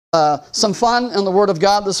Some fun in the Word of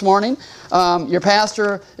God this morning. Your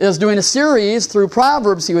pastor is doing a series through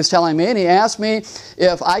Proverbs, he was telling me, and he asked me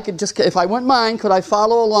if I wouldn't mind, could I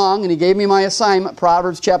follow along, and he gave me my assignment,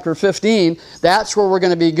 Proverbs chapter 15. That's where we're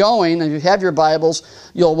going to be going, and if you have your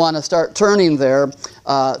Bibles, you'll want to start turning there,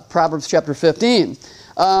 Proverbs chapter 15.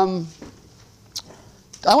 I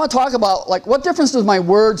want to talk about, what difference does my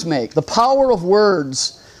words make? The power of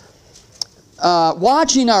words,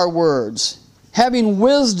 watching our words, having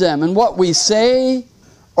wisdom in what we say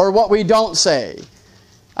or what we don't say.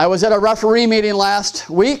 I was at a referee meeting last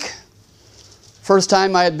week. First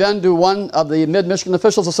time I had been to one of the Mid-Michigan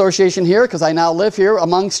Officials Association here, because I now live here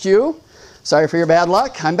amongst you. Sorry for your bad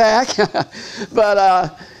luck. I'm back.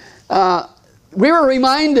 But we were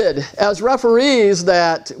reminded as referees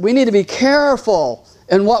that we need to be careful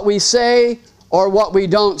in what we say or what we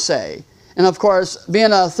don't say. And of course, being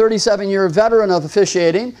a 37-year veteran of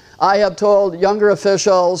officiating, I have told younger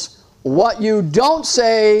officials, what you don't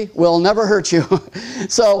say will never hurt you.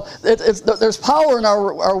 So there's power in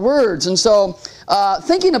our words. And so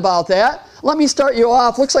thinking about that, let me start you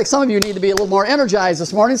off. Looks like some of you need to be a little more energized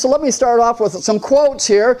this morning. So let me start off with some quotes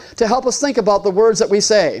here to help us think about the words that we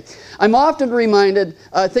say. I'm often reminded,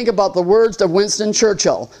 think about the words of Winston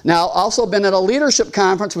Churchill. Now, also been at a leadership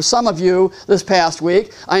conference with some of you this past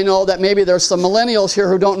week. I know that maybe there's some millennials here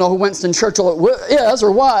who don't know who Winston Churchill is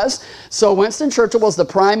or was. So Winston Churchill was the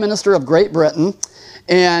Prime Minister of Great Britain,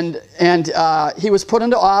 and he was put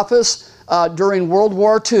into office during World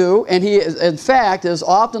War II, and he, in fact, is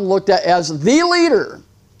often looked at as the leader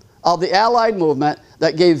of the Allied movement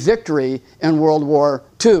that gave victory in World War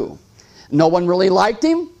II. No one really liked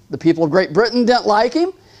him. The people of Great Britain didn't like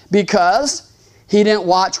him because he didn't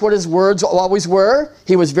watch what his words always were.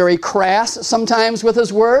 He was very crass sometimes with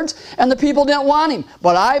his words, and the people didn't want him.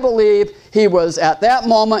 But I believe he was, at that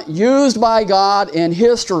moment, used by God in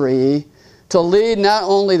history to lead not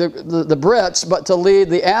only the Brits, but to lead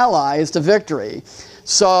the Allies to victory.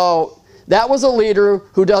 So that was a leader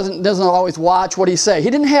who doesn't always watch what he says. He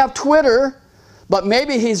didn't have Twitter, but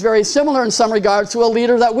maybe he's very similar in some regards to a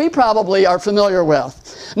leader that we probably are familiar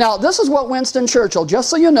with. Now, this is what Winston Churchill, just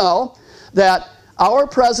so you know, that our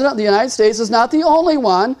President of the United States is not the only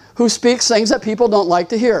one who speaks things that people don't like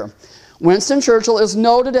to hear. Winston Churchill is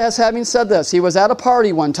noted as having said this. He was at a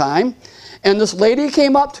party one time, and this lady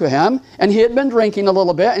came up to him, and he had been drinking a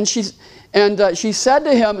little bit, and she said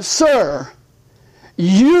to him, "Sir,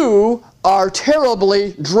 you are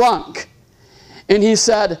terribly drunk." And he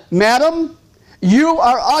said, "Madam, you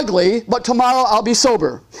are ugly, but tomorrow I'll be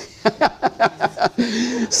sober."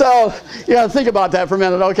 So, you got to think about that for a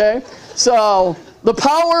minute, okay? So, the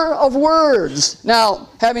power of words. Now,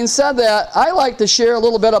 having said that, I like to share a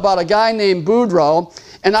little bit about a guy named Boudreaux.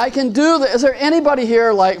 And I can do that. Is there anybody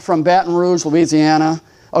here from Baton Rouge, Louisiana?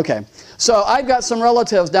 Okay. So I've got some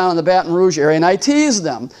relatives down in the Baton Rouge area, and I tease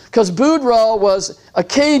them because Boudreaux was a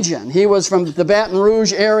Cajun. He was from the Baton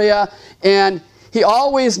Rouge area, and he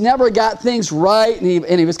always never got things right,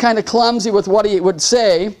 and he was kind of clumsy with what he would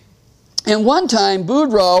say. And one time,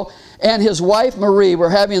 Boudreaux and his wife Marie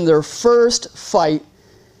were having their first fight,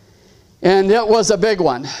 and it was a big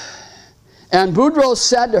one. And Boudreaux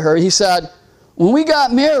said to her, he said, "When we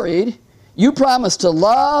got married, you promised to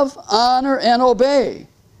love, honor, and obey."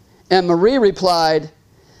 And Marie replied,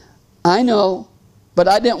 "I know, but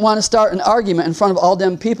I didn't want to start an argument in front of all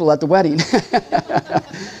them people at the wedding."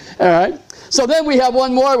 All right. So then we have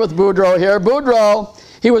one more with Boudreaux here. Boudreaux,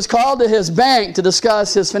 he was called to his bank to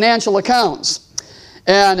discuss his financial accounts.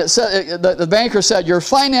 And the banker said, "Your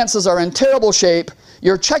finances are in terrible shape,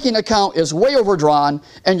 your checking account is way overdrawn,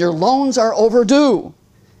 and your loans are overdue."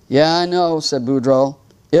 "Yeah, I know," said Boudreaux.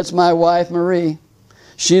 "It's my wife, Marie.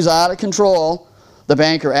 She's out of control." The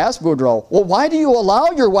banker asked Boudreaux, "Well, why do you allow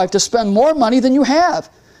your wife to spend more money than you have?"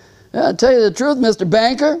 "I'll tell you the truth, Mr.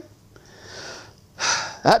 Banker.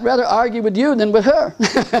 I'd rather argue with you than with her."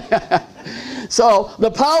 So,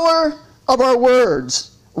 the power of our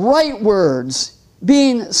words, right words,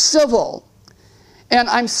 being civil. And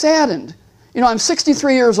I'm saddened. You know, I'm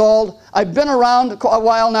 63 years old. I've been around a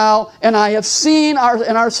while now, and I have seen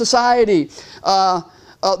in our society,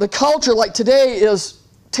 the culture like today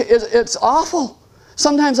it's awful.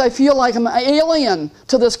 Sometimes I feel like I'm an alien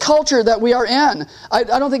to this culture that we are in. I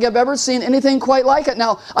don't think I've ever seen anything quite like it.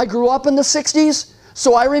 Now, I grew up in the 60s,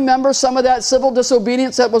 so I remember some of that civil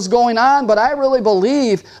disobedience that was going on, but I really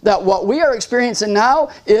believe that what we are experiencing now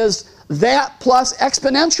is that plus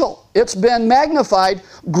exponential. It's been magnified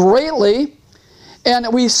greatly. And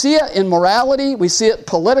we see it in morality, we see it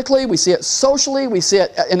politically, we see it socially, we see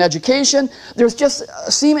it in education. There's just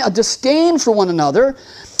seeming a disdain for one another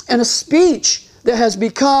and a speech that has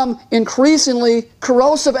become increasingly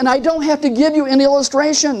corrosive. And I don't have to give you any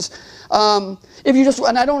illustrations. And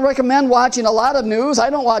I don't recommend watching a lot of news. I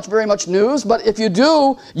don't watch very much news, but if you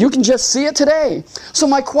do, you can just see it today. So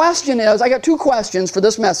my question is, I got two questions for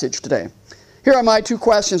this message today. Here are my two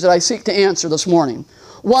questions that I seek to answer this morning.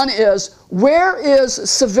 One is, where is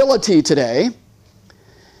civility today?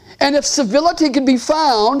 And if civility could be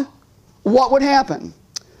found, what would happen?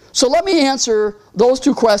 So let me answer those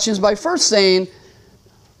two questions by first saying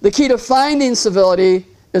the key to finding civility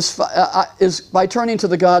is by turning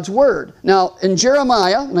to God's Word. Now, in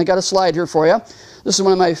Jeremiah, and I got a slide here for you. This is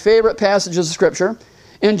one of my favorite passages of Scripture.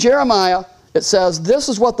 In Jeremiah, it says, this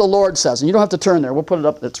is what the Lord says. And you don't have to turn there. We'll put it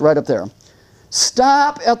up. It's right up there.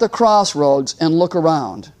 Stop at the crossroads and look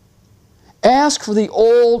around. Ask for the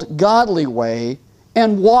old godly way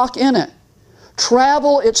and walk in it.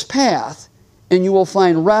 Travel its path, and you will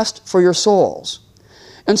find rest for your souls.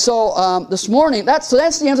 And so this morning, that's the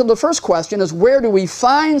answer to the first question, is where do we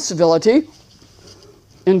find civility?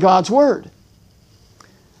 In God's Word.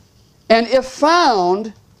 And if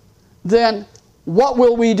found, then what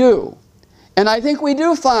will we do? And I think we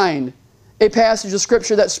do find a passage of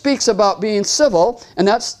Scripture that speaks about being civil, and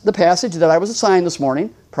that's the passage that I was assigned this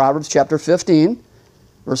morning, Proverbs chapter 15,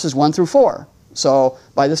 verses 1 through 4. So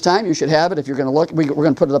by this time you should have it. If you're going to look, we're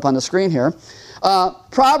going to put it up on the screen here.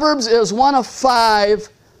 Proverbs is one of 5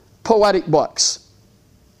 poetic books,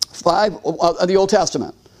 5 of the Old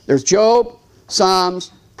Testament. There's Job,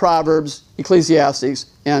 Psalms, Proverbs, Ecclesiastes,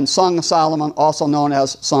 and Song of Solomon, also known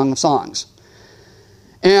as Song of Songs.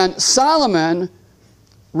 And Solomon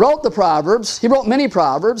wrote the Proverbs. He wrote many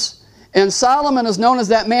Proverbs, and Solomon is known as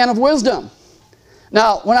that man of wisdom.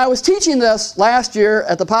 Now, when I was teaching this last year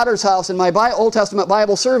at the Potter's House in my Old Testament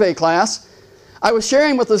Bible survey class, I was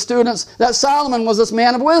sharing with the students that Solomon was this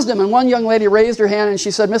man of wisdom. And one young lady raised her hand and she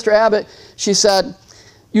said, Mr. Abbott, she said,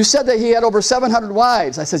 you said that he had over 700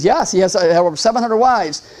 wives. I said, yes, he has over 700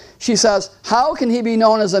 wives. She says, how can he be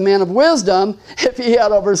known as a man of wisdom if he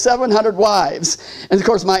had over 700 wives? And of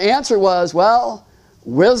course my answer was, well,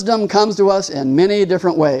 wisdom comes to us in many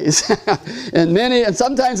different ways. and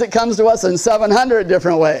sometimes it comes to us in 700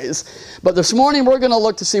 different ways. But this morning we're going to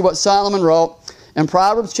look to see what Solomon wrote in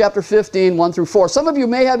Proverbs chapter 15, 1 through 4. Some of you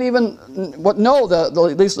may have even know at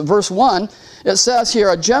least verse 1. It says here,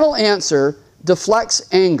 a gentle answer deflects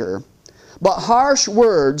anger, but harsh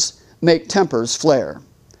words make tempers flare.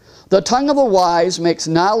 The tongue of the wise makes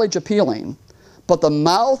knowledge appealing, but the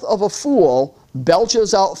mouth of a fool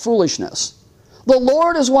belches out foolishness. The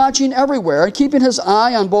Lord is watching everywhere and keeping his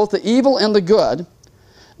eye on both the evil and the good.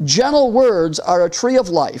 Gentle words are a tree of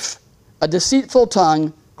life. A deceitful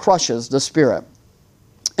tongue crushes the spirit.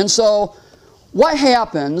 And so, what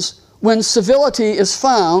happens when civility is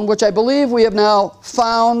found, which I believe we have now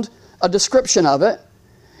found a description of it?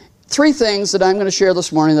 3 things that I'm going to share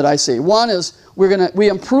this morning that I see. One is we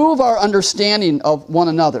improve our understanding of one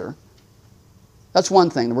another. That's one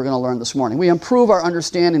thing that we're going to learn this morning. We improve our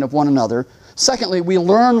understanding of one another. Secondly, we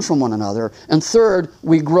learn from one another. And third,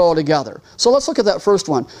 we grow together. So let's look at that first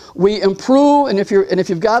one. We improve, and if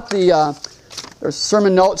you've got the there's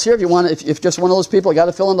sermon notes here. If just one of those people got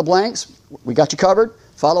to fill in the blanks, we got you covered.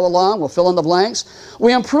 Follow along. We'll fill in the blanks.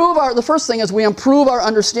 The first thing is we improve our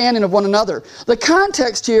understanding of one another. The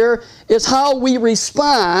context here is how we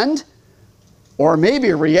respond, or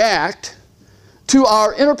maybe react, to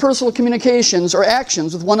our interpersonal communications or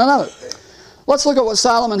actions with one another. Let's look at what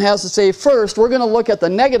Solomon has to say first. We're going to look at the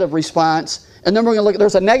negative response, and then we're going to look at,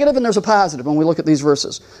 there's a negative and there's a positive when we look at these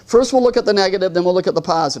verses. First we'll look at the negative, then we'll look at the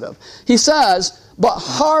positive. He says, but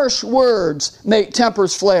harsh words make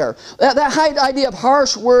tempers flare. That idea of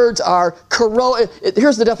harsh words are,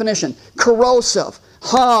 here's the definition, corrosive,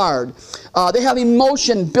 hard. They have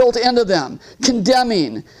emotion built into them,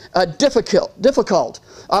 condemning, difficult.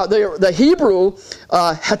 The Hebrew,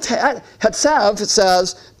 hetzev,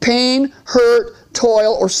 says pain, hurt,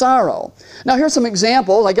 toil, or sorrow. Now here's some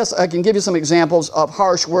examples. I guess I can give you some examples of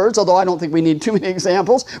harsh words, although I don't think we need too many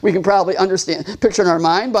examples. We can probably picture in our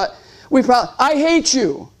mind, but I hate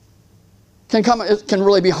you can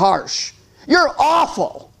really be harsh. You're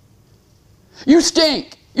awful. You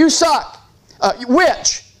stink. You suck.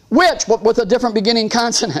 Which, but with a different beginning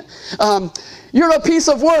consonant. You're a piece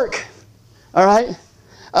of work. All right?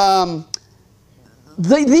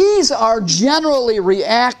 These are generally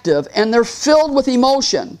reactive, and they're filled with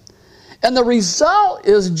emotion. And the result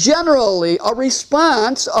is generally a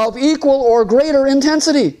response of equal or greater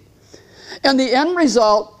intensity. And the end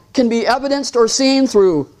result can be evidenced or seen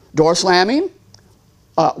through door slamming,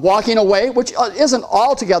 walking away, which isn't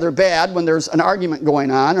altogether bad when there's an argument going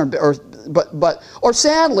on, or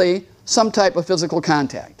sadly, some type of physical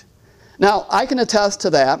contact. Now, I can attest to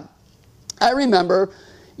that. I remember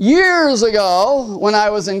years ago when I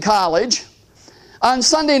was in college, on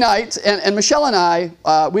Sunday nights, and Michelle and I,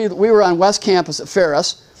 we were on West Campus at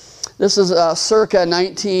Ferris. This is circa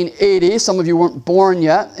 1980. Some of you weren't born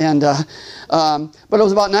yet, but it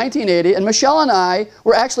was about 1980. And Michelle and I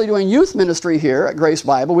were actually doing youth ministry here at Grace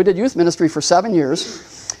Bible. We did youth ministry for 7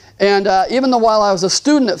 years. And even though while I was a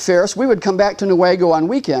student at Ferris, we would come back to Newaygo on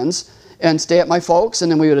weekends and stay at my folks,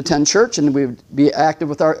 and then we would attend church, and we would be active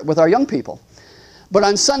with our young people. But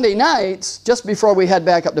on Sunday nights, just before we head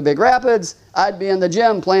back up to Big Rapids, I'd be in the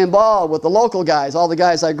gym playing ball with the local guys, all the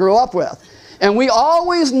guys I grew up with. And we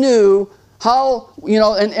always knew how,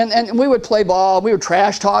 and we would play ball, we would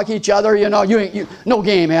trash talk each other, no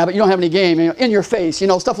game, Abbott, you don't have any game, in your face,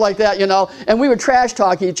 stuff like that, and we would trash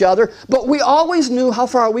talk each other, but we always knew how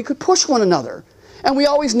far we could push one another. And we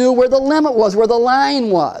always knew where the limit was, where the line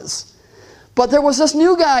was. But there was this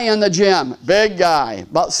new guy in the gym, big guy,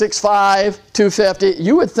 about 6'5", 250.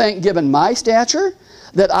 You would think, given my stature,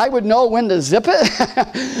 that I would know when to zip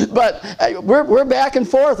it. But we're back and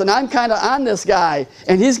forth, and I'm kind of on this guy.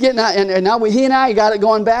 And he's getting out, and now he and I got it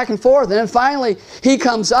going back and forth. And then finally, he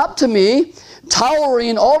comes up to me,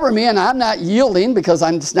 towering over me, and I'm not yielding because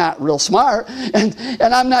I'm just not real smart, and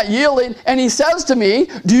I'm not yielding, and he says to me,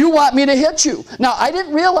 "Do you want me to hit you?" Now, I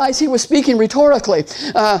didn't realize he was speaking rhetorically,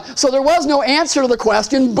 so there was no answer to the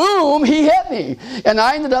question. Boom, he hit me, and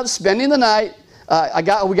I ended up spending the night.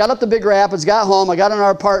 We got up to Big Rapids, got home, I got in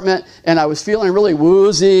our apartment, and I was feeling really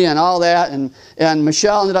woozy and all that, and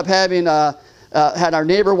Michelle ended up having had our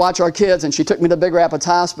neighbor watch our kids, and she took me to Big Rapids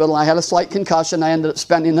Hospital. I had a slight concussion. I ended up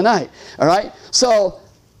spending the night. All right? So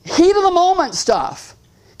heat of the moment stuff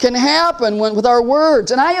can happen with our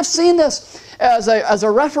words. And I have seen this as a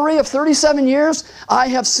referee of 37 years. I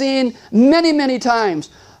have seen many, many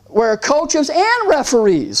times where coaches and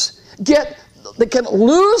referees they can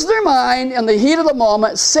lose their mind in the heat of the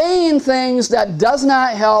moment, saying things that does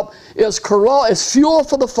not help, is fuel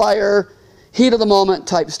for the fire, heat of the moment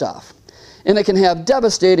type stuff. And it can have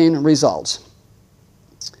devastating results.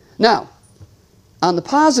 Now, on the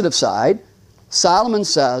positive side, Solomon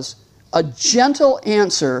says, a gentle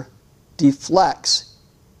answer deflects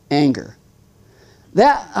anger.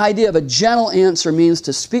 That idea of a gentle answer means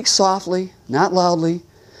to speak softly, not loudly,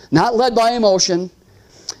 not led by emotion,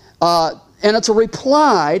 and it's a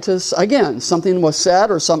reply to, again, something was said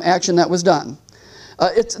or some action that was done.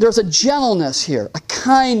 There's a gentleness here, a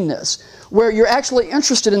kindness, where you're actually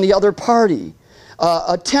interested in the other party.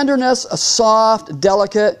 A tenderness, a soft,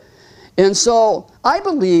 delicate. And so I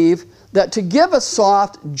believe that to give a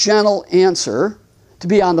soft, gentle answer, to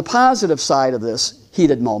be on the positive side of this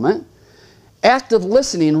heated moment, active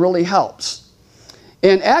listening really helps.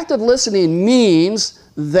 And active listening means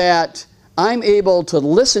that I'm able to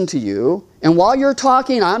listen to you, and while you're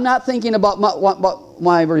talking, I'm not thinking about what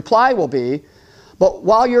my reply will be, but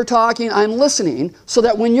while you're talking, I'm listening, so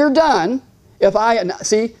that when you're done,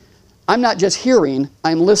 I'm not just hearing,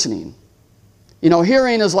 I'm listening.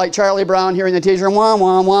 Hearing is like Charlie Brown hearing the teacher, wah,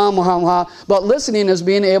 wah, wah, wah, wah. But listening is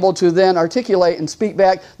being able to then articulate and speak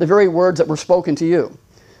back the very words that were spoken to you.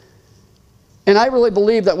 And I really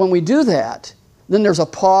believe that when we do that, then there's a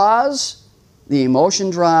pause, the emotion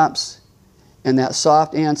drops, and that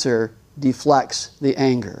soft answer deflects the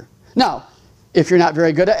anger. Now, if you're not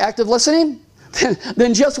very good at active listening,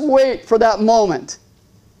 then just wait for that moment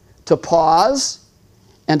to pause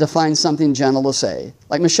and to find something gentle to say.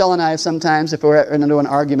 Like Michelle and I sometimes, if we're into an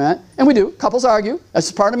argument, and we do, couples argue,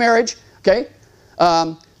 that's part of marriage, okay?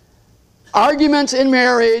 Arguments in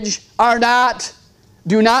marriage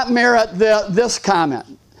do not merit this comment.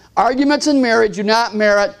 Arguments in marriage do not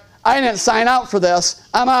merit, I didn't sign up for this,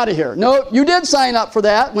 I'm out of here. No, you did sign up for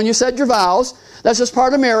that when you said your vows. That's just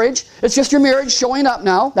part of marriage. It's just your marriage showing up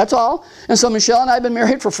now, that's all. And so Michelle and I have been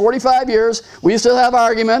married for 45 years. We still have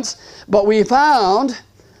arguments, but we found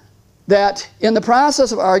that in the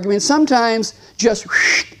process of arguing, sometimes just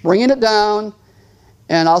bringing it down,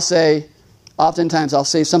 and oftentimes I'll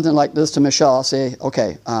say something like this to Michelle. I'll say,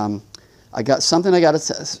 okay, I got something I got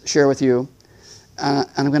to share with you, and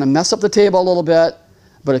I'm going to mess up the table a little bit,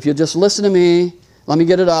 but if you just listen to me, let me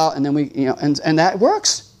get it out, and then and that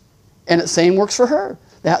works. And the same works for her.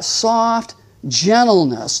 That soft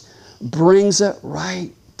gentleness brings it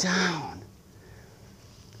right down.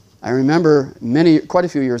 I remember quite a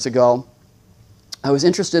few years ago, I was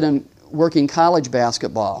interested in working college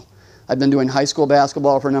basketball. I'd been doing high school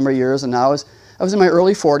basketball for a number of years, and now I was in my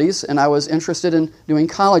early 40s, and I was interested in doing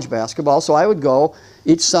college basketball. So I would go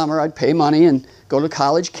each summer, I'd pay money and go to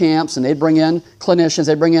college camps, and they'd bring in clinicians,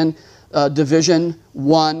 they'd bring in Division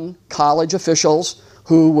I college officials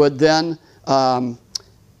who would then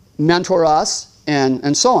mentor us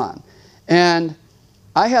and so on. And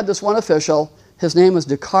I had this one official. His name was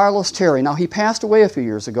DeCarlos Terry. Now, he passed away a few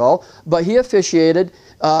years ago, but he officiated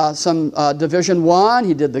some Division I.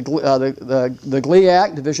 He did the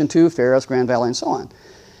GLIAC, Division II, Ferris, Grand Valley, and so on.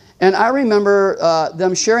 And I remember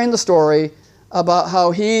them sharing the story about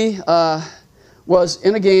how he was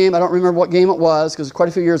in a game. I don't remember what game it was because it was quite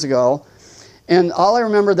a few years ago. And all I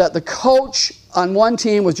remember that the coach on one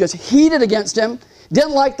team was just heated against him,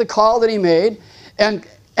 didn't like the call that he made, and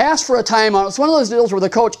asked for a timeout. It's one of those deals where the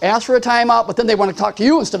coach asked for a timeout, but then they want to talk to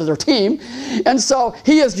you instead of their team. And so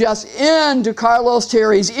he is just into Carlos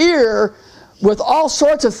Terry's ear with all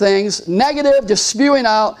sorts of things, negative, just spewing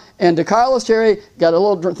out. And DeCarlos Terry got a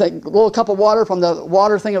little cup of water from the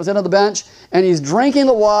water thing that was under the bench, and he's drinking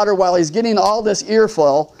the water while he's getting all this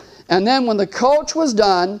earful. And then when the coach was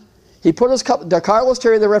done, he put his cup, DeCarlos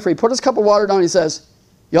Terry, the referee, put his cup of water down, and he says,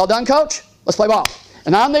 "You all done, coach? Let's play ball."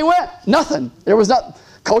 And on they went. Nothing. There was not.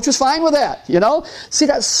 Coach was fine with that, you know? See,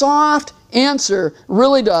 that soft answer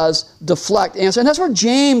really does deflect answer. And that's where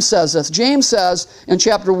James says this. James says in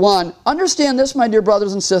chapter 1, "Understand this, my dear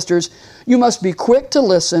brothers and sisters, you must be quick to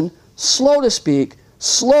listen, slow to speak,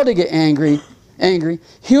 slow to get angry.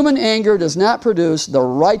 Human anger does not produce the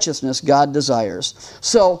righteousness God desires."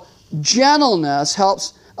 So gentleness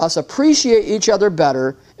helps us appreciate each other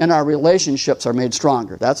better, and our relationships are made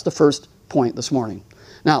stronger. That's the first point this morning.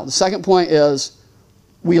 Now, the second point is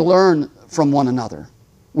we learn from one another.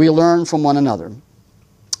 We learn from one another.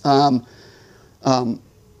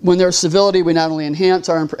 When there's civility, we not only enhance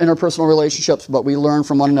our interpersonal relationships, but we learn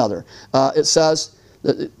from one another. It says,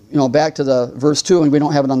 that, you know, back to the verse 2, and we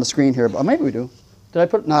don't have it on the screen here, but maybe we do. Did I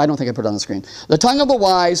put it? No, I don't think I put it on the screen. "The tongue of the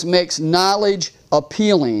wise makes knowledge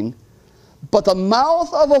appealing, but the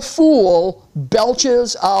mouth of a fool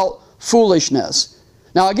belches out foolishness."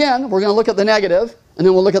 Now again, we're going to look at the negative, and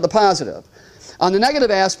then we'll look at the positive. On the negative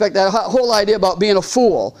aspect, that whole idea about being a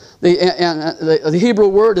fool, the Hebrew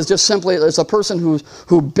word is just simply, it's a person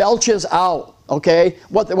who belches out, okay?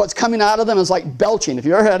 What's coming out of them is like belching. If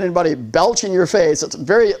you ever had anybody belch in your face, it's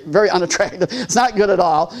very, very unattractive. It's not good at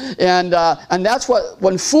all. And that's what,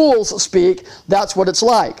 when fools speak, that's what it's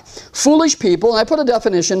like. Foolish people, and I put a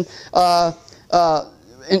definition, a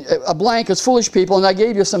blank is foolish people, and I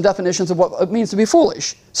gave you some definitions of what it means to be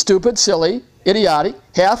foolish. Stupid, silly, idiotic,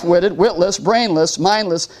 half-witted, witless, brainless,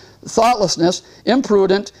 mindless, thoughtlessness,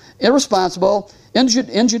 imprudent, irresponsible,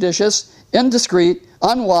 injudicious, indiscreet,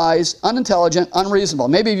 unwise, unintelligent, unreasonable.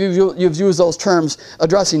 Maybe you've used those terms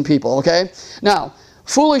addressing people, okay? Now,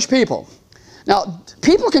 foolish people. Now,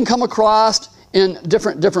 people can come across in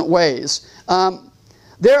different ways.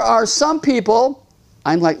 There are some people,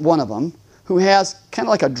 I'm like one of them, who has kind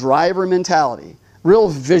of like a driver mentality, real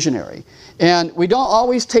visionary. And we don't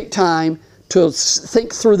always take time to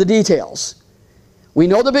think through the details. We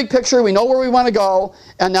know the big picture, we know where we want to go,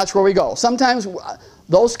 and that's where we go. Sometimes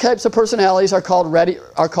those types of personalities are called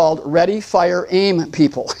ready, fire, aim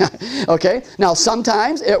people. Okay? Now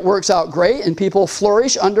sometimes it works out great and people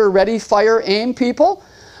flourish under ready, fire, aim people,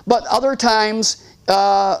 but other times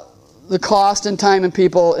the cost and time and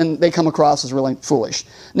people, and they come across as really foolish.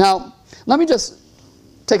 Now, let me just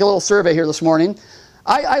take a little survey here this morning.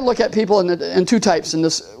 I look at people in two types in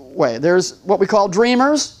this way. There's what we call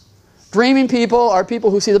dreamers. Dreaming people are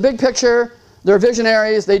people who see the big picture. They're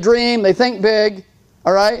visionaries. They dream. They think big.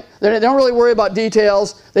 All right? They don't really worry about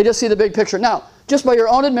details. They just see the big picture. Now, just by your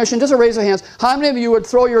own admission, just a raise of hands, how many of you would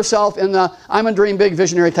throw yourself in the I'm a dream big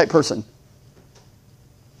visionary type person?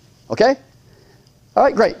 Okay? All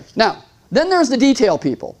right, great. Now, then there's the detail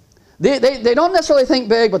people. They don't necessarily think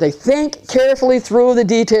big, but they think carefully through the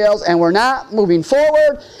details, and we're not moving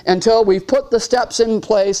forward until we've put the steps in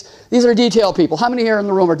place. These are detail people. How many here in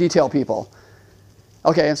the room are detail people?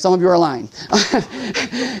 Okay, and some of you are lying.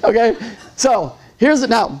 Okay, so here's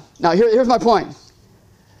my point.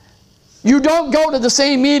 You don't go to the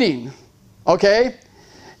same meeting, okay?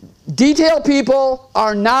 Detail people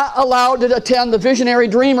are not allowed to attend the visionary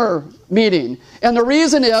dreamer meeting. And the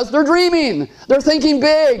reason is they're dreaming. They're thinking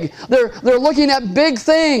big. They're looking at big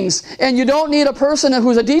things. And you don't need a person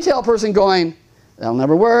who's a detail person going, That'll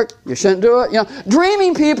never work. You shouldn't do it. You know,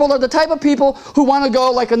 dreaming people are the type of people who want to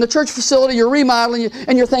go, like in the church facility, you're remodeling,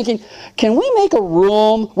 and you're thinking, can we make a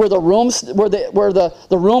room where the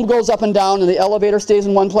room goes up and down and the elevator stays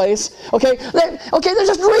in one place? Okay, they're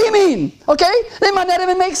just dreaming. Okay, they might not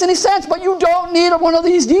even make any sense, but you don't need one of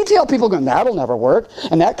these detail people going, that'll never work,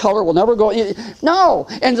 and that color will never go. No,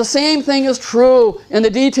 and the same thing is true in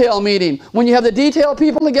the detail meeting. When you have the detail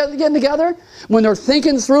people getting together, when they're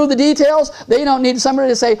thinking through the details, they don't need somebody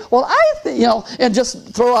to say, well, and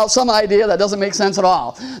just throw out some idea that doesn't make sense at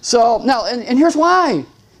all. So now, and here's why.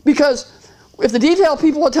 Because if the detail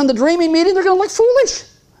people attend the dreaming meeting, they're going to look foolish.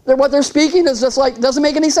 What they're speaking is just like, doesn't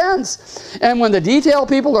make any sense. And when the detail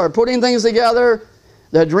people are putting things together,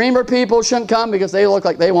 the dreamer people shouldn't come because they look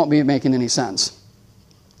like they won't be making any sense.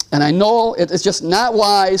 And I know it's just not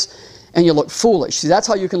wise, and you look foolish. See, that's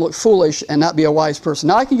how you can look foolish and not be a wise person.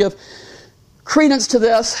 Now, I can give credence to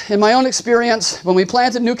this. In my own experience, when we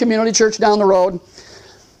planted New Community Church down the road,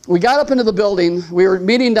 we got up into the building. We were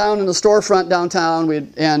meeting down in the storefront downtown,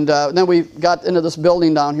 then we got into this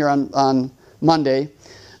building down here on Monday,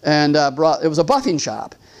 and it was a buffing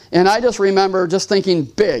shop. And I just remember just thinking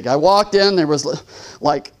big. I walked in, there was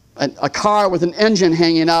like a car with an engine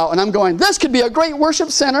hanging out, and I'm going, this could be a great worship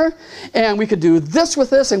center, and we could do this with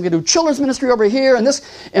this, and we could do children's ministry over here, and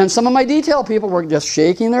this, and some of my detail people were just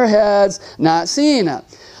shaking their heads, not seeing it.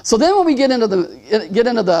 So then when we get into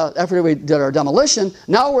the after we did our demolition,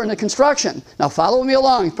 now we're in the construction. Now follow me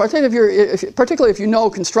along, particularly if you know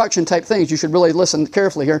construction type things, you should really listen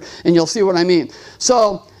carefully here, and you'll see what I mean.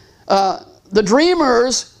 So the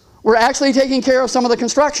dreamers were actually taking care of some of the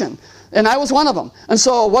construction. And I was one of them. And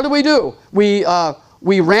so what did we do? We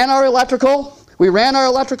ran our electrical. We ran our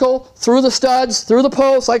electrical through the studs, through the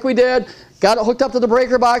posts like we did, got it hooked up to the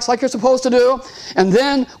breaker box like you're supposed to do. And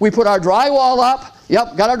then we put our drywall up.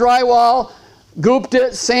 Yep, got our drywall, gooped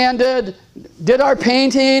it, sanded, did our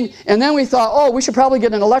painting. And then we thought, oh, we should probably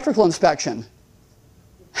get an electrical inspection.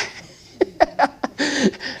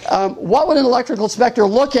 What would an electrical inspector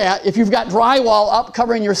look at if you've got drywall up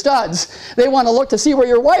covering your studs? They want to look to see where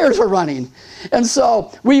your wires are running. And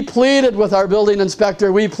so we pleaded with our building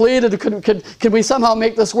inspector. We pleaded, could we somehow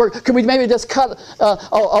make this work? Could we maybe just cut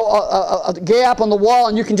a gap on the wall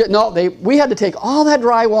and you can just, no, we had to take all that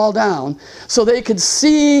drywall down so they could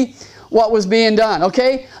see what was being done,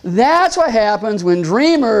 okay? That's what happens when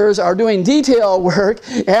dreamers are doing detail work.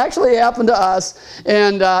 It actually happened to us,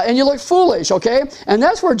 and you look foolish, okay? And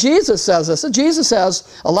that's where Jesus says this. Jesus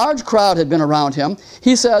says, a large crowd had been around him.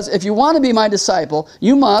 He says, if you want to be my disciple,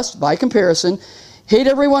 you must, by comparison, hate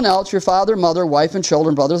everyone else, your father, mother, wife, and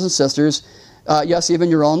children, brothers and sisters, yes, even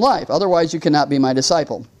your own life. Otherwise, you cannot be my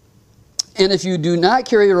disciple. And if you do not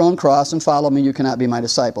carry your own cross and follow me, you cannot be my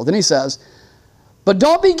disciple. Then he says, but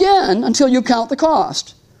don't begin until you count the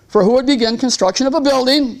cost. For who would begin construction of a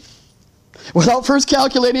building without first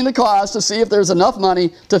calculating the cost to see if there's enough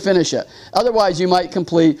money to finish it? Otherwise, you might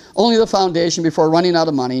complete only the foundation before running out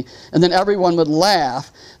of money, and then everyone would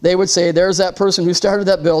laugh. They would say, there's that person who started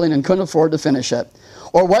that building and couldn't afford to finish it.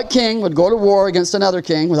 Or what king would go to war against another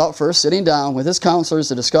king without first sitting down with his counselors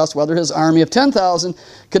to discuss whether his army of 10,000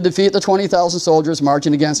 could defeat the 20,000 soldiers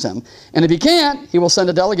marching against him? And if he can't, he will send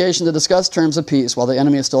a delegation to discuss terms of peace while the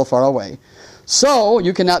enemy is still far away. So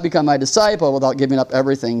you cannot become my disciple without giving up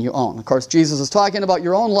everything you own. Of course, Jesus is talking about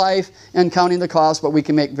your own life and counting the cost, but we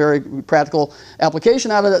can make very practical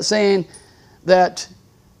application out of it, saying that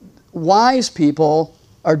wise people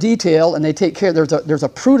are detailed and they take care. There's a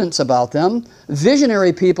prudence about them.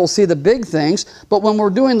 Visionary people see the big things, but when we're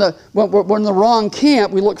in the wrong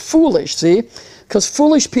camp, we look foolish, see? Because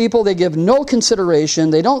foolish people, they give no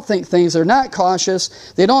consideration. They don't think things. They're not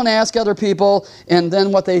cautious. They don't ask other people, and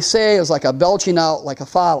then what they say is like a belching out, like a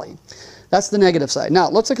folly. That's the negative side. Now,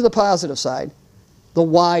 let's look at the positive side. The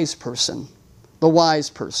wise person. The wise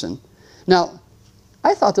person. Now,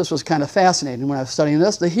 I thought this was kind of fascinating when I was studying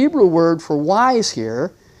this. The Hebrew word for wise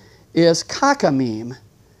here is kakamim.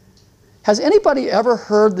 Has anybody ever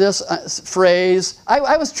heard this phrase?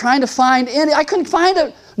 I was trying to find any. I couldn't find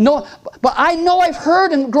it. No, but I know I've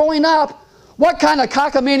heard in growing up. What kind of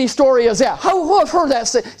cockamamie story is that? Who have heard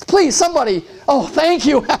that? Please, somebody. Oh, thank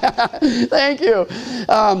you. Thank you.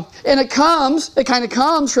 And it kind of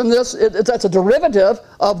comes from this. That's a derivative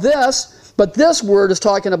of this. But this word is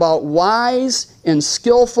talking about wise and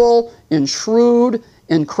skillful and shrewd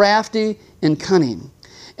and crafty and cunning.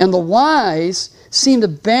 And the wise seem to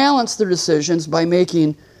balance their decisions by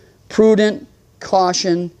making prudent,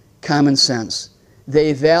 caution, common sense.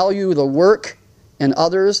 They value the work in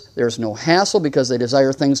others. There's no hassle because they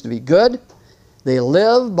desire things to be good. They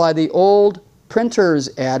live by the old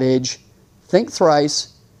printer's adage, think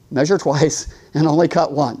thrice, measure twice, and only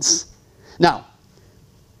cut once. Now,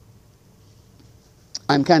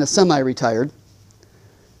 I'm kind of semi-retired,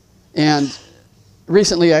 and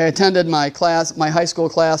recently I attended my high school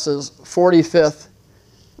class's 45th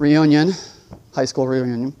reunion, high school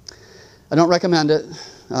reunion. I don't recommend it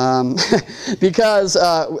because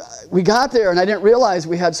we got there and I didn't realize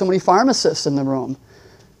we had so many pharmacists in the room.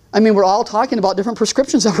 I mean, we're all talking about different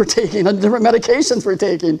prescriptions that we're taking and different medications we're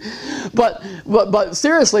taking. But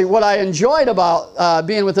seriously, what I enjoyed about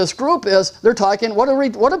being with this group is they're talking, what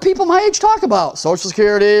do people my age talk about? Social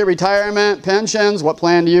Security, retirement, pensions, what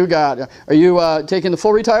plan do you got? Are you taking the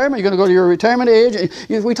full retirement? Are you going to go to your retirement age?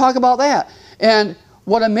 We talk about that. And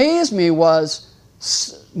what amazed me was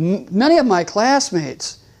many of my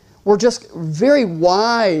classmates were just very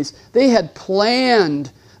wise. They had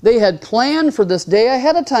planned for this day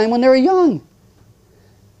ahead of time when they were young.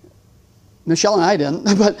 Michelle and I didn't,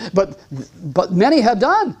 but many had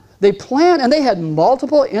done. They planned, and they had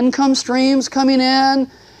multiple income streams coming in,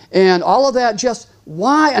 and all of that. Just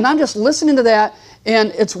why? And I'm just listening to that,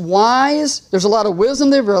 and it's wise. There's a lot of wisdom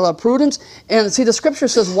there, there's a lot of prudence. And see, the Scripture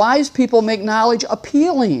says wise people make knowledge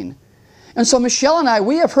appealing. And so Michelle and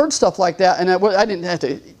we have heard stuff like that, and I didn't have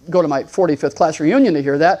to go to my 45th class reunion to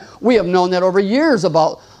hear that. We have known that over years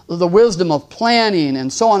about the wisdom of planning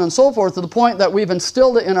and so on and so forth, to the point that we've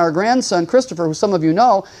instilled it in our grandson, Christopher, who some of you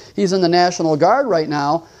know. He's in the National Guard right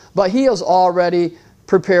now, but he is already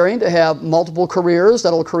preparing to have multiple careers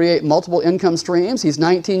that will create multiple income streams. He's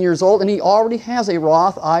 19 years old, and he already has a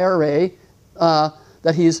Roth IRA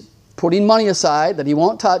that he's putting money aside that he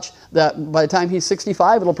won't touch, that by the time he's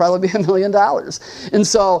 65, it'll probably be $1 million. And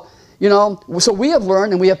so, so we have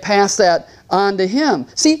learned and we have passed that on to him.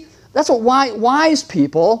 See, that's what wise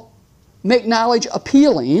people make knowledge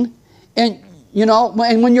appealing. And,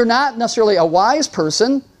 and when you're not necessarily a wise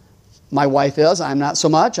person, my wife is, I'm not so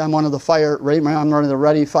much. I'm one of the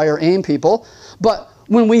ready, fire, aim people. But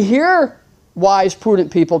when we hear wise,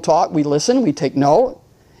 prudent people talk, we listen, we take note,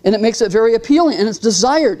 and it makes it very appealing, and it's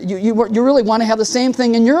desired. You really want to have the same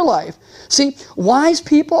thing in your life. See, wise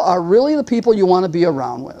people are really the people you want to be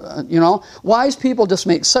around with. Wise people just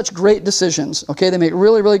make such great decisions. Okay, they make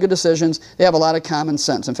really, really good decisions. They have a lot of common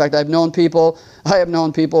sense. In fact, I have known people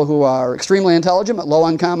who are extremely intelligent but low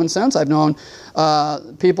on common sense. I've known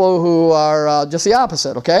people who are just the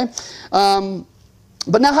opposite. Okay,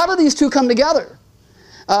 but now how do these two come together?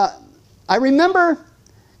 I remember.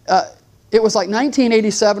 It was like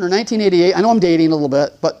 1987 or 1988. I know I'm dating a little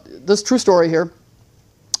bit, but this is a true story here.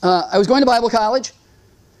 I was going to Bible college,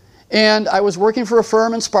 and I was working for a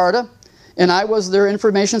firm in Sparta, and I was their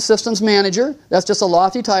information systems manager. That's just a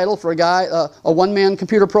lofty title for a guy, a one-man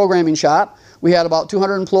computer programming shop. We had about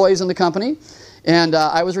 200 employees in the company, and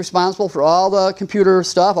I was responsible for all the computer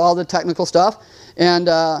stuff, all the technical stuff, and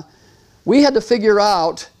we had to figure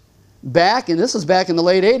out this is back in the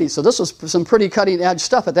late 80s, so this was some pretty cutting-edge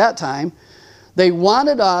stuff at that time. They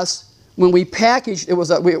wanted us, when we packaged, I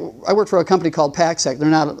worked for a company called PackSec.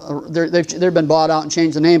 They've been bought out and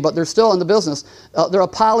changed the name, but they're still in the business. They're a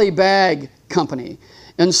poly bag company,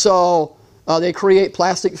 and so they create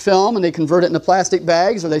plastic film and they convert it into plastic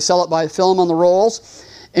bags, or they sell it by film on the rolls.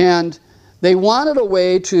 And they wanted a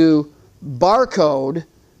way to barcode.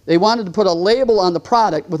 They wanted to put a label on the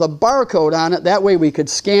product with a barcode on it. That way we could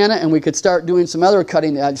scan it and we could start doing some other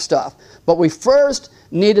cutting-edge stuff. But we first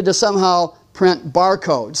needed to somehow print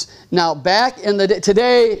barcodes. Now, back in the day,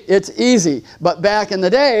 today it's easy, but back in the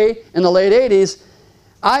day, in the late 80s,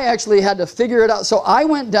 I actually had to figure it out. So I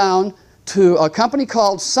went down to a company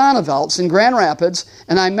called Sonnevelt's in Grand Rapids,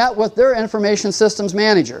 and I met with their information systems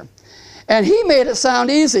manager. And he made it sound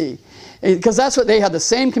easy, because that's what they had, the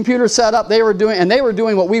same computer set up they were doing, and they were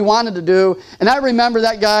doing what we wanted to do. And I remember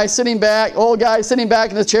that guy sitting back, old guy sitting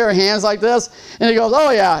back in his chair, hands like this, and he goes,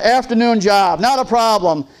 "Oh yeah, afternoon job, not a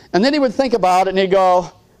problem." And then he would think about it and he'd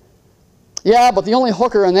go, "Yeah, but the only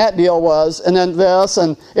hooker in that deal was," and then this,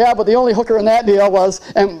 and "yeah, but the only hooker in that deal was,"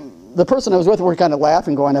 and the person I was with were kind of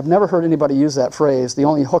laughing, going, "I've never heard anybody use that phrase, the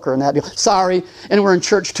only hooker in that deal." Sorry, and we're in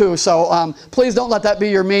church too, so please don't let that be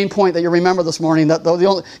your main point that you remember this morning,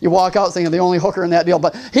 that you walk out thinking the only hooker in that deal.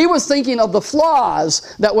 But he was thinking of the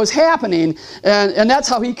flaws that was happening, and that's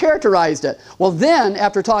how he characterized it. Well, then,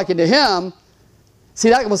 after talking to him, see,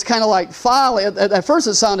 that was kind of like folly. At first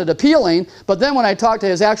it sounded appealing, but then when I talked to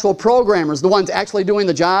his actual programmers, the ones actually doing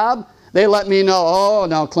the job, they let me know, "Oh,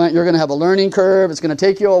 no, Clint, you're going to have a learning curve. It's going to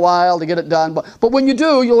take you a while to get it done. But when you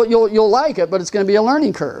do, you'll like it, but it's going to be a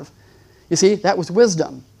learning curve." You see, that was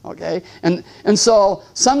wisdom, okay? And so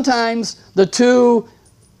sometimes the two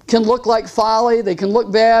can look like folly. They can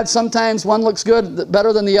look bad. Sometimes one looks good,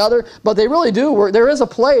 better than the other. But they really do work. There is a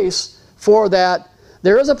place for that.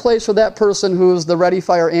 There is a place for that person who's the ready,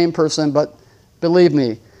 fire, aim person. But believe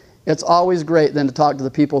me, it's always great then to talk to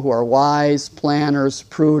the people who are wise, planners,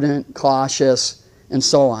 prudent, cautious, and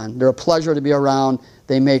so on. They're a pleasure to be around.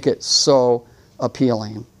 They make it so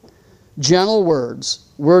appealing. Gentle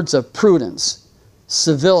words, words of prudence,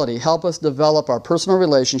 civility, help us develop our personal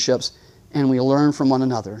relationships, and we learn from one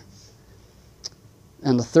another.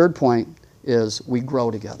 And the third point is we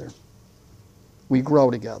grow together. We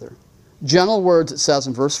grow together. Gentle words, it says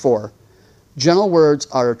in verse 4, gentle words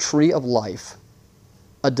are a tree of life.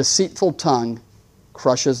 A deceitful tongue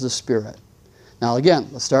crushes the spirit. Now again,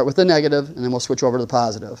 let's start with the negative, and then we'll switch over to the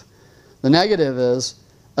positive. The negative is,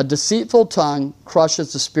 a deceitful tongue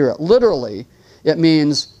crushes the spirit. Literally, it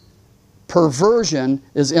means perversion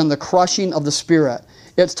is in the crushing of the spirit.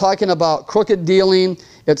 It's talking about crooked dealing.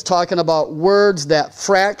 It's talking about words that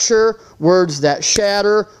fracture, words that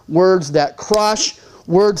shatter, words that crush,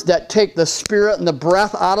 words that take the spirit and the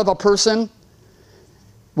breath out of a person.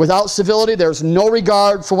 Without civility, there's no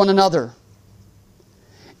regard for one another.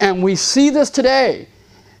 And we see this today.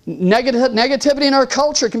 Negativity in our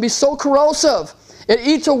culture can be so corrosive. It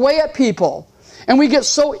eats away at people. And we get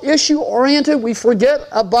so issue-oriented, we forget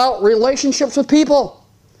about relationships with people.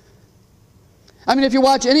 I mean, if you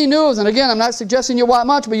watch any news, and again, I'm not suggesting you watch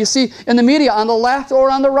much, but you see in the media on the left or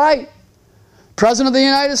on the right, President of the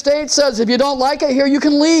United States says, if you don't like it here, you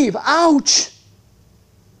can leave. Ouch!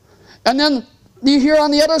 And then you hear on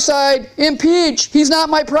the other side, impeach, he's not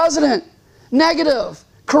my president. Negative,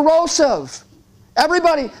 corrosive.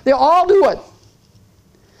 Everybody, they all do it.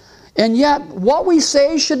 And yet, what we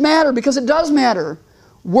say should matter, because it does matter.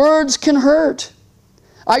 Words can hurt.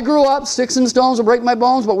 I grew up, sticks and stones will break my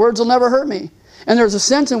bones, but words will never hurt me. And there's a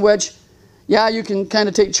sense in which, yeah, you can kind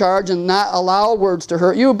of take charge and not allow words to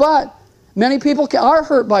hurt you, but many people are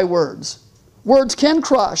hurt by words. Words can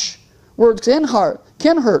crush. Words can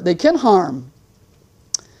hurt. They can harm.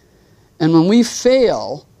 And when we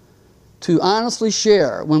fail to honestly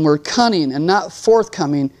share, when we're cunning and not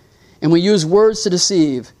forthcoming, and we use words to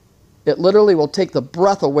deceive, it literally will take the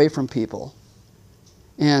breath away from people.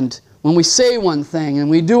 And when we say one thing and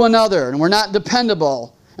we do another, and we're not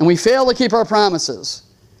dependable, and we fail to keep our promises,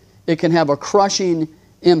 it can have a crushing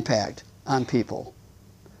impact on people.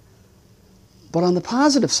 But on the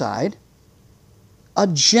positive side, a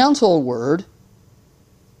gentle word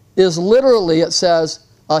is literally, it says,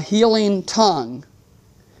 a healing tongue,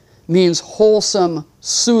 means wholesome,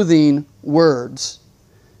 soothing words.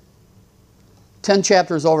 10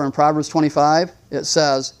 chapters over in Proverbs 25, it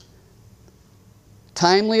says,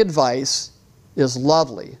 timely advice is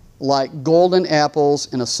lovely, like golden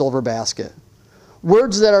apples in a silver basket.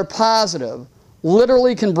 Words that are positive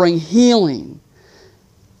literally can bring healing.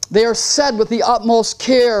 They are said with the utmost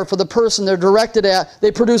care for the person they're directed at.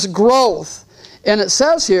 They produce growth. And it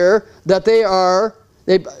says here that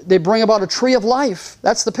they bring about a tree of life.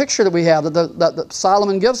 That's the picture that we have, that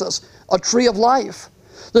Solomon gives us, a tree of life.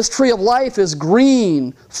 This tree of life is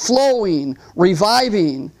green, flowing,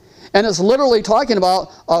 reviving, and it's literally talking about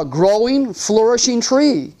a growing, flourishing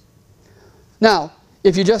tree. Now,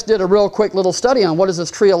 if you just did a real quick little study on what is this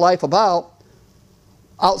tree of life about,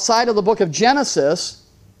 outside of the book of Genesis,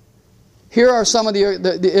 here are some of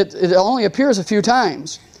it only appears a few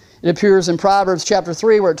times. It appears in Proverbs chapter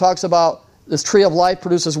 3 where it talks about this tree of life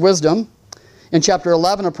produces wisdom. In chapter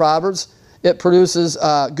 11 of Proverbs, it produces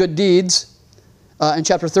good deeds. In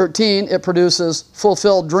chapter 13, it produces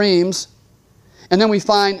fulfilled dreams. And then we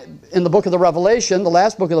find in the book of the Revelation, the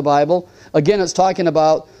last book of the Bible, again it's talking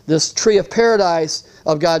about this tree of paradise,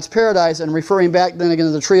 of God's paradise, and referring back then again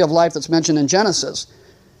to the tree of life that's mentioned in Genesis.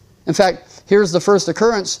 In fact, here's the first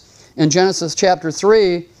occurrence in Genesis chapter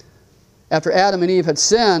 3. After Adam and Eve had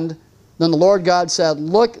sinned, then the Lord God said,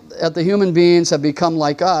 look at the human beings have become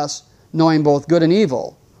like us, knowing both good and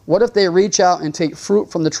evil. What if they reach out and take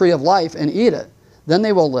fruit from the tree of life and eat it? Then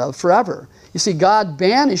they will live forever. You see, God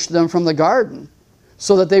banished them from the garden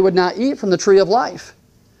so that they would not eat from the tree of life.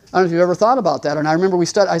 I don't know if you've ever thought about that. And I remember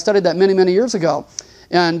I studied that many, many years ago.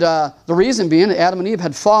 And the reason being that Adam and Eve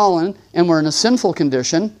had fallen and were in a sinful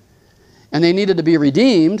condition, and they needed to be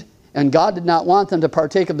redeemed, and God did not want them to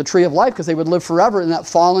partake of the tree of life because they would live forever in that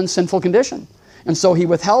fallen, sinful condition. And so he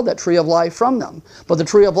withheld that tree of life from them. But the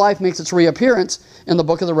tree of life makes its reappearance in the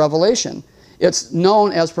book of the Revelation. It's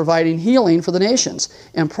known as providing healing for the nations.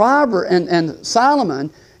 And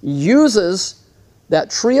Solomon uses that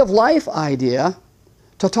tree of life idea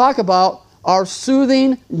to talk about our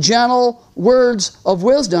soothing, gentle words of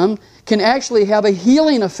wisdom can actually have a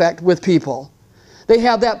healing effect with people. They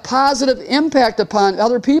have that positive impact upon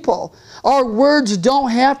other people. Our words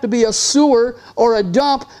don't have to be a sewer or a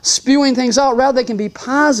dump spewing things out. Rather, they can be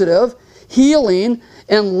positive, healing,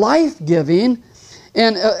 and life-giving,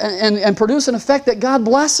 and produce an effect that God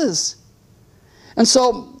blesses. And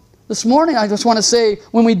so, this morning I just want to say,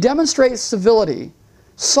 when we demonstrate civility,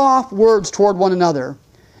 soft words toward one another,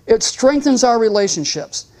 it strengthens our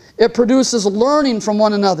relationships. It produces learning from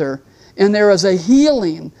one another, and there is a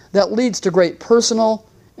healing that leads to great personal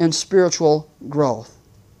and spiritual growth.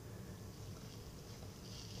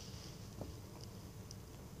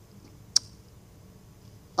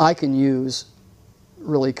 I can use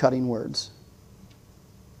really cutting words.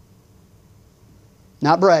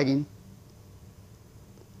 Not bragging.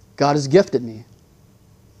 God has gifted me.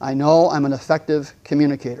 I know I'm an effective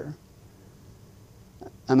communicator.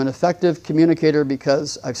 I'm an effective communicator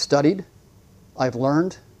because I've studied, I've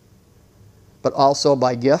learned, but also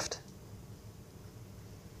by gift.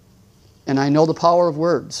 And I know the power of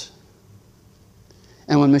words.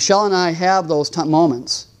 And when Michelle and I have those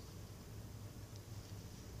moments,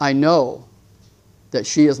 I know that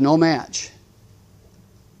she is no match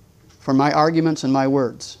for my arguments and my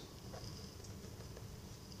words.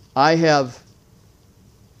 I have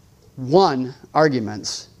won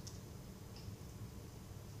arguments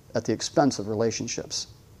at the expense of relationships.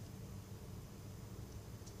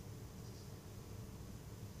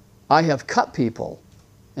 I have cut people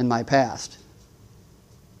in my past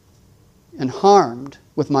and harmed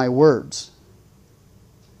with my words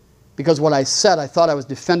because what I said, I thought I was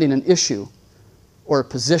defending an issue or a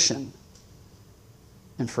position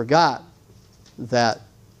and forgot that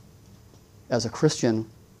as a Christian,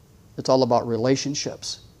 it's all about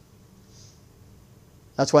relationships.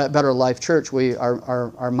 That's why at Better Life Church,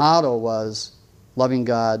 our motto was loving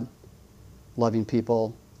God, loving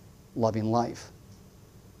people, loving life.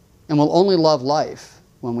 And we'll only love life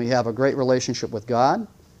when we have a great relationship with God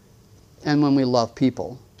and when we love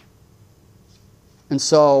people. And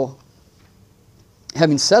so,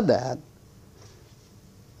 having said that,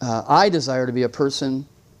 I desire to be a person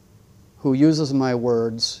who uses my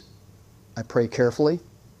words. I pray carefully.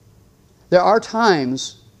 There are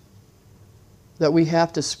times that we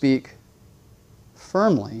have to speak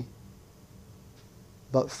firmly,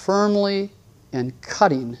 but firmly and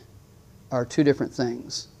cutting are two different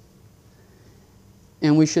things.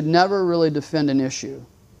 And we should never really defend an issue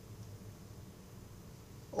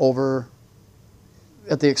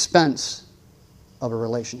at the expense of a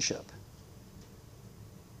relationship.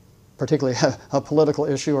 Particularly a political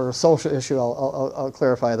issue or a social issue, I'll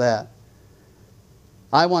clarify that.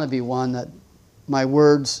 I want to be one that my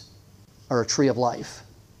words are a tree of life,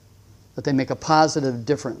 that they make a positive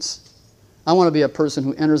difference. I want to be a person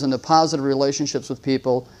who enters into positive relationships with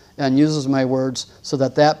people and uses my words so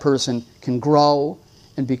that that person can grow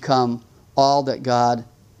and become all that God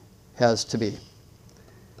has to be.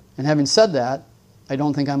 And having said that, I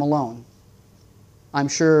don't think I'm alone. I'm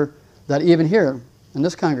sure that even here in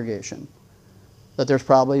this congregation, that there's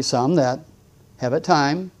probably some that have at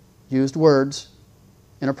times used words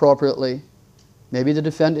inappropriately, maybe to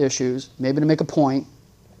defend issues, maybe to make a point,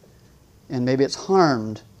 and maybe it's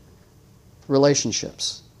harmed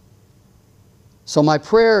relationships. So my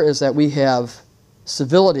prayer is that we have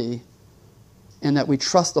civility and that we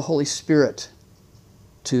trust the Holy Spirit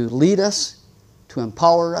to lead us, to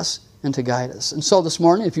empower us, and to guide us. And so this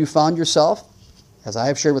morning, if you found yourself, as I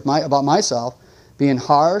have shared about myself, being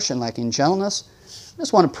harsh and lacking gentleness, I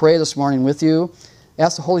just want to pray this morning with you.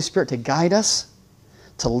 Ask the Holy Spirit to guide us,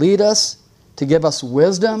 to lead us, to give us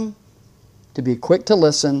wisdom, to be quick to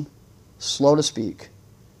listen, slow to speak,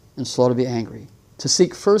 and slow to be angry. To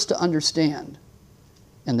seek first to understand,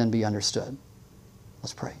 and then be understood.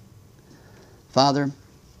 Let's pray. Father,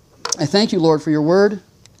 I thank you, Lord, for your word.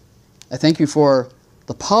 I thank you for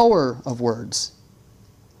the power of words.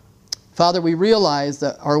 Father, we realize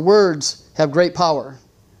that our words have great power.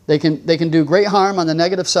 They can do great harm on the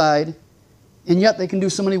negative side, and yet they can do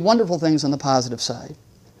so many wonderful things on the positive side.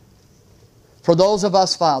 For those of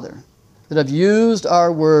us, Father, that have used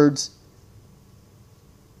our words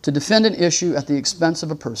to defend an issue at the expense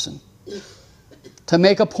of a person, to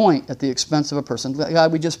make a point at the expense of a person,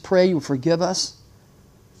 God, we just pray you forgive us.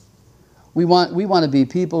 We want to be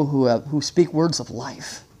people who speak words of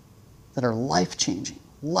life, that are life-changing,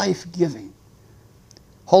 life-giving.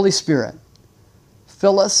 Holy Spirit,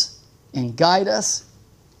 fill us and guide us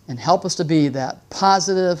and help us to be that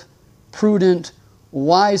positive, prudent,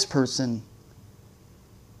 wise person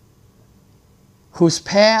whose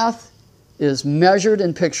path is measured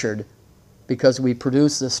and pictured because we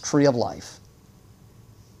produce this tree of life.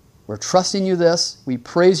 We're trusting you this. We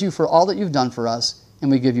praise you for all that you've done for us, and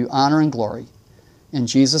we give you honor and glory. In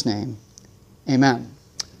Jesus' name, amen.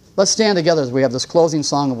 Let's stand together as we have this closing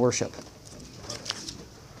song of worship.